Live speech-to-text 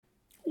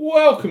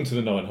Welcome to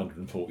the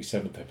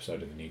 947th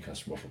episode of the New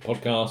Customer Offer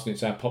Podcast, and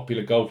it's our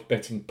popular golf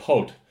betting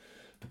pod.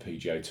 The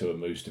PGA Tour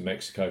moves to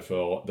Mexico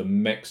for the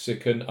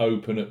Mexican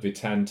Open at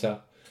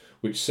Vidanta,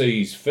 which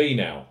sees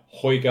Finau,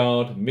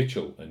 Højgaard,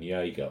 Mitchell and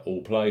Jaeger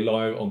all play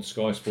live on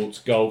Sky Sports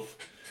Golf.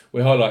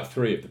 We highlight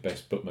three of the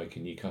best bookmaker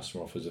new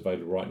customer offers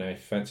available right now if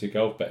you fancy a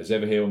golf bet. As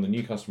ever here on the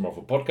New Customer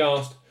Offer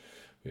Podcast,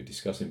 we're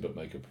discussing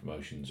bookmaker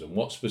promotions and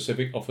what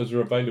specific offers are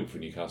available for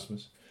new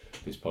customers.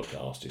 This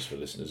podcast is for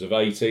listeners of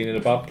 18 and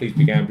above. Please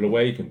be gamble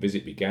aware. You can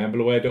visit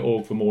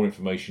begambleaware.org for more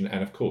information,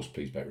 and of course,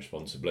 please bet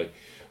responsibly.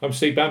 I'm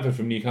Steve Bamford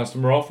from New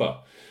Customer Offer,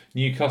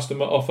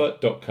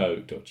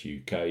 newcustomeroffer.co.uk.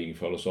 You can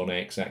follow us on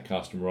X at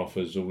Customer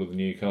Offers. All of the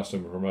new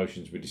customer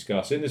promotions we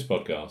discuss in this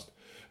podcast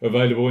are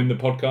available in the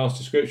podcast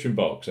description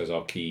box as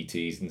our key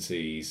T's and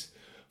C's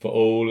for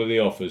all of the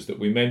offers that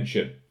we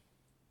mention.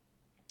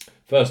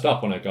 First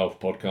up on our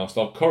golf podcast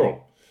are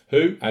Coral,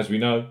 who, as we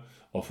know,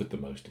 offered the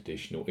most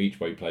additional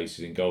each-way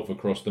places in golf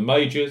across the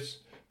majors,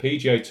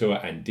 PGA Tour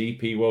and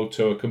DP World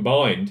Tour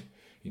combined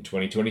in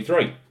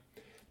 2023.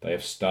 They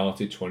have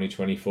started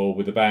 2024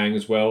 with a bang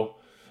as well,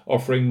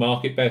 offering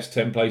market best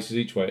 10 places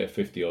each way at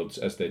 50 odds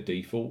as their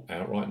default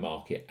outright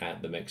market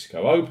at the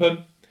Mexico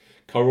Open.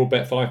 Coral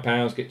bet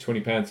 £5, get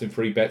 £20 in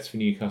free bets for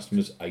new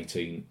customers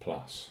 18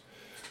 plus.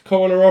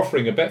 Coral are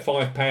offering a bet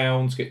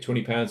 £5, get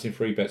 £20 in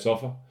free bets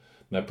offer.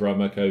 No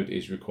promo code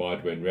is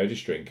required when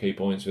registering. Key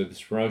points for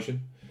this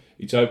promotion: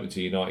 it's open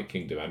to United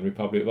Kingdom and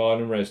Republic of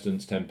Ireland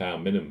residents,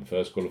 £10 minimum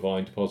first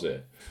qualifying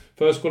deposit.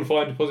 First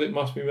qualifying deposit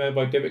must be made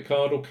by debit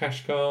card or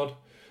cash card.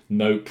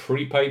 No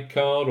prepaid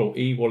card or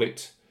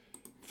e-wallet.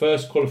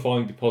 First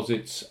qualifying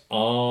deposits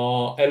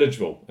are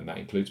eligible, and that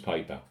includes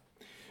PayPal.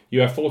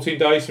 You have 14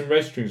 days from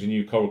registering as a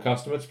new Coral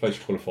customer to place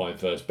your qualifying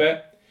first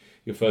bet.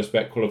 Your first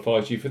bet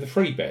qualifies you for the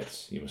free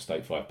bets. You must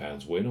stake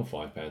 £5 win or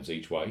 £5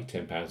 each way,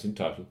 £10 in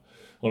total,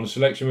 on a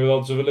selection with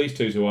odds of at least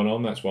 2 to 1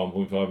 on, that's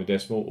 1.5 in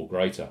decimal or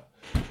greater.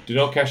 Do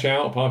not cash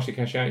out or partially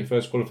cash out your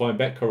first qualifying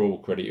bet. Coral will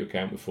credit your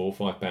account with £4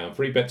 £5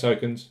 free bet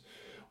tokens.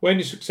 When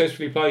you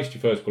successfully placed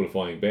your first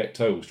qualifying bet,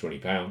 totals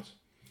 £20.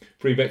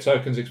 Free bet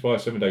tokens expire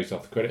 7 days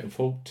after credit and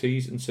full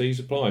T's and C's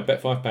apply.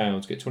 Bet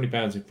 £5, get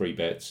 £20 in free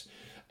bets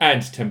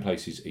and 10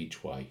 places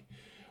each way.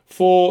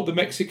 For the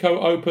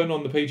Mexico Open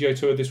on the PGA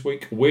Tour this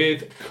week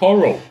with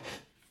Coral.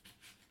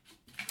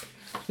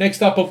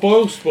 Next up are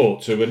Boyle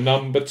Sports, who are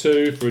number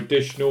 2 for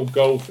additional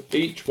golf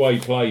each way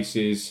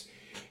places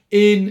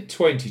in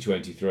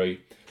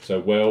 2023. So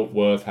well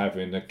worth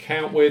having an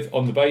account with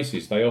on the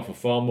basis they offer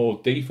far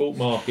more default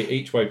market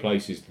each way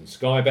places than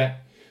Sky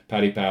Bet,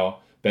 Paddy Power,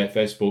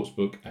 Betfair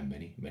Sportsbook and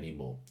many, many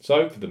more.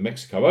 So for the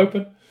Mexico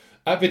Open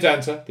at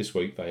Vidanta this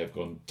week, they have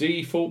gone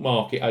default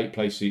market 8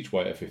 places each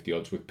way at 50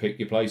 odds with pick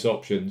your place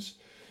options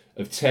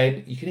of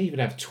 10. You can even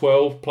have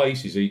 12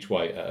 places each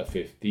way at a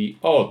 50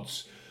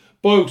 odds.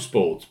 Boyle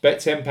Sports, bet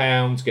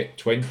 £10, get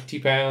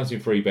 £20 in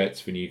free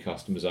bets for new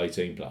customers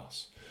 18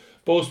 plus.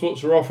 Boyle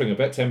Sports are offering a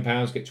bet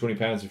 £10, get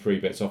 £20 in free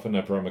bets offer.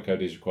 No promo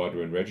code is required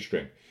when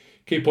registering.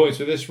 Key points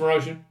for this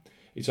promotion: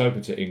 it's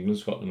open to England,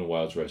 Scotland and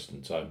Wales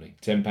residents only.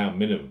 £10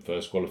 minimum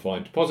first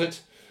qualifying deposit.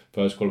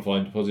 First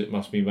qualifying deposit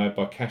must be made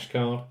by cash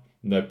card.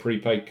 No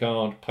prepaid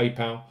card,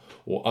 PayPal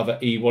or other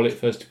e-wallet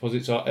first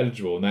deposits are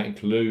eligible, and that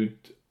include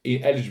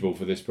eligible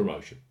for this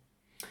promotion.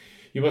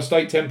 You must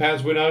stake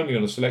 £10 win only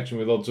on a selection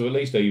with odds of at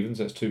least evens,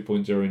 that's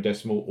 2.0 in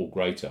decimal or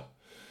greater.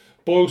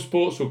 Boyle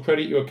Sports will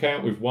credit your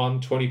account with one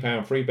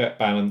 £20 free bet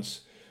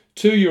balance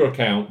to your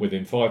account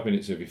within 5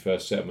 minutes of your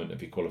first settlement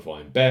of your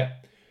qualifying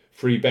bet.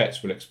 Free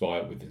bets will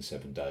expire within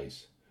 7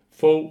 days.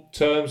 Full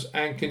terms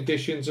and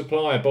conditions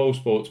apply. Boyle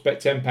Sports, bet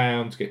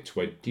 £10, get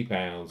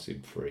 £20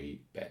 in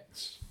free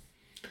bets.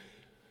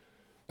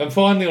 And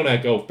finally on our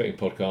golf betting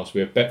podcast, we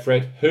have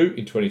Betfred, who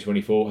in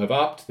 2024 have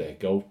upped their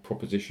golf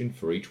proposition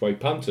for each way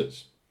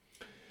punters.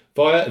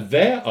 Via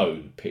their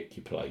own pick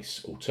your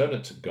place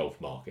alternate golf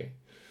market,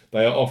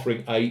 they are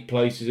offering 8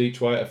 places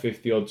each way at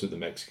 50 odds at the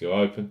Mexico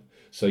Open.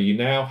 So you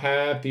now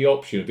have the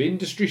option of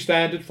industry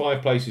standard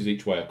 5 places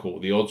each way at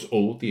the odds,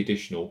 or the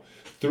additional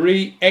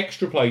 3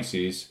 extra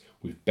places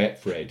with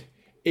Betfred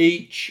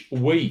each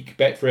week.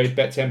 Betfred,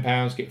 bet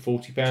 £10, get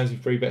 £40 in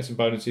free bets and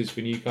bonuses for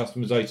new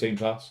customers 18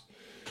 plus.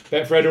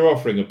 Betfred are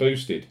offering a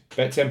boosted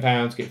bet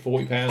 £10, get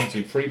 £40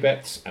 in free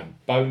bets and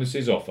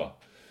bonuses offer.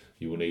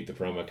 You will need the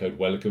promo code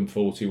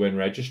WELCOME40 when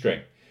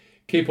registering.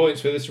 Key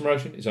points for this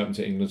promotion: it's open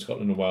to England,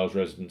 Scotland and Wales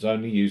residents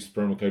only. Use the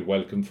promo code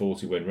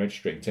WELCOME40 when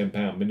registering.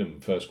 £10 minimum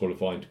first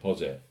qualifying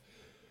deposit.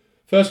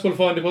 First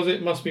qualifying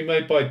deposit must be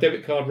made by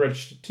debit card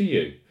registered to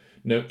you.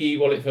 No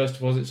e-wallet first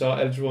deposits are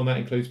eligible, and that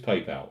includes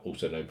PayPal.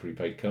 Also no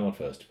prepaid card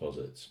first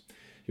deposits.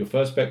 Your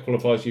first bet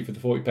qualifies you for the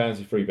 £40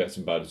 in free bets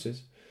and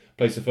bonuses.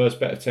 Place the first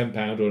bet of £10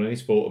 on any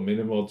sport at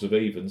minimum odds of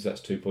evens,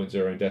 that's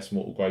 2.0 in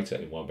decimal or greater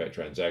in one bet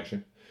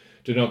transaction.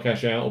 Do not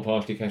cash out or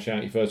partially cash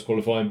out your first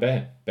qualifying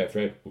bet.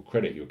 Betfred will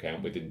credit your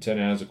account within 10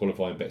 hours of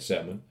qualifying bet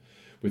settlement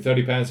with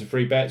 £30 of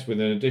free bets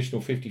with an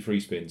additional 50 free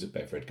spins at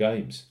Betfred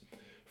Games.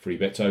 Free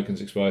bet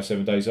tokens expire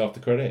 7 days after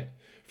credit.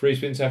 Free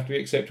spins have to be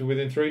accepted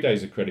within 3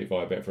 days of credit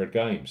via Betfred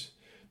Games.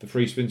 The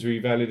free spins will be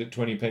valued at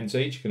 20 pence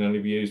each, can only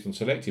be used on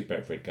selected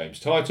Betfred Games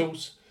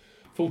titles.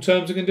 Full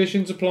terms and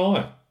conditions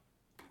apply.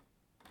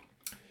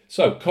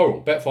 So,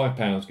 Coral, bet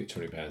 £5, get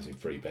 £20 in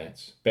free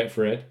bets.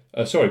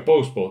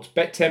 Boyle Sports,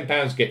 bet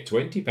 £10, get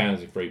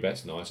 £20 in free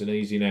bets. Nice and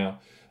easy now.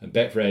 And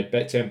Betfred,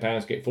 bet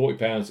 £10, get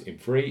 £40 in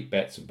free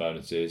bets and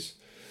bonuses.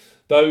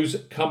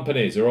 Those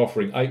companies are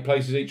offering 8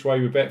 places each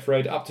way with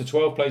Betfred, up to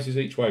 12 places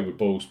each way with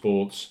Boyle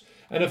Sports,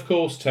 and of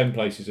course 10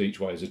 places each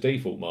way as a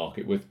default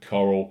market with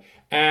Coral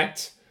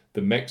at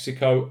the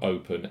Mexico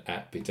Open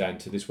at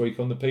Vidanta this week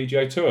on the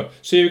PGA Tour.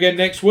 See you again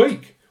next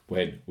week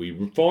when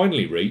we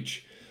finally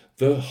reach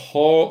the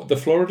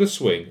Florida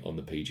swing on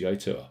the PGA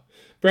Tour.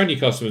 Brand new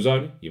customers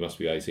only, you must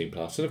be 18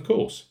 plus, and of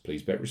course,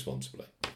 please bet responsibly.